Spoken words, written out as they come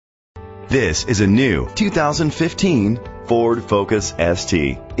This is a new 2015 Ford Focus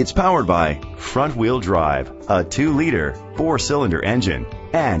ST. It's powered by front-wheel drive, a 2-liter, 4-cylinder engine,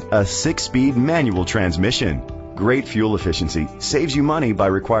 and a 6-speed manual transmission. Great fuel efficiency saves you money by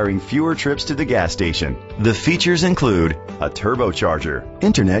requiring fewer trips to the gas station. The features include a turbocharger,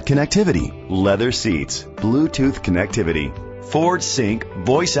 internet connectivity, leather seats, Bluetooth connectivity, Ford Sync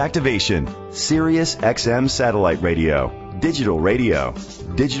voice activation, Sirius XM satellite radio, digital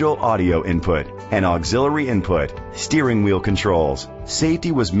audio input, and auxiliary input, steering wheel controls.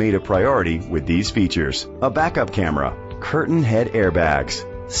 Safety was made a priority with these features: a backup camera, curtain head airbags,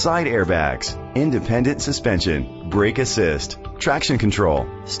 side airbags, independent suspension, brake assist, traction control,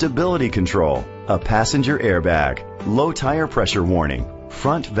 stability control, a passenger airbag, low tire pressure warning,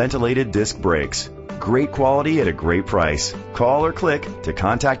 front ventilated disc brakes. Great quality at a great price. Call or click to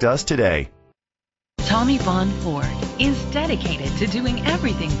contact us today. Tommie Vaughn Ford is dedicated to doing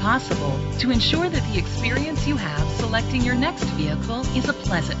everything possible to ensure that the experience you have selecting your next vehicle is a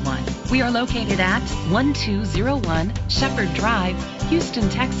pleasant one. We are located at 1201 Shepherd Drive, Houston,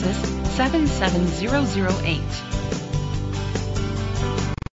 Texas 77008.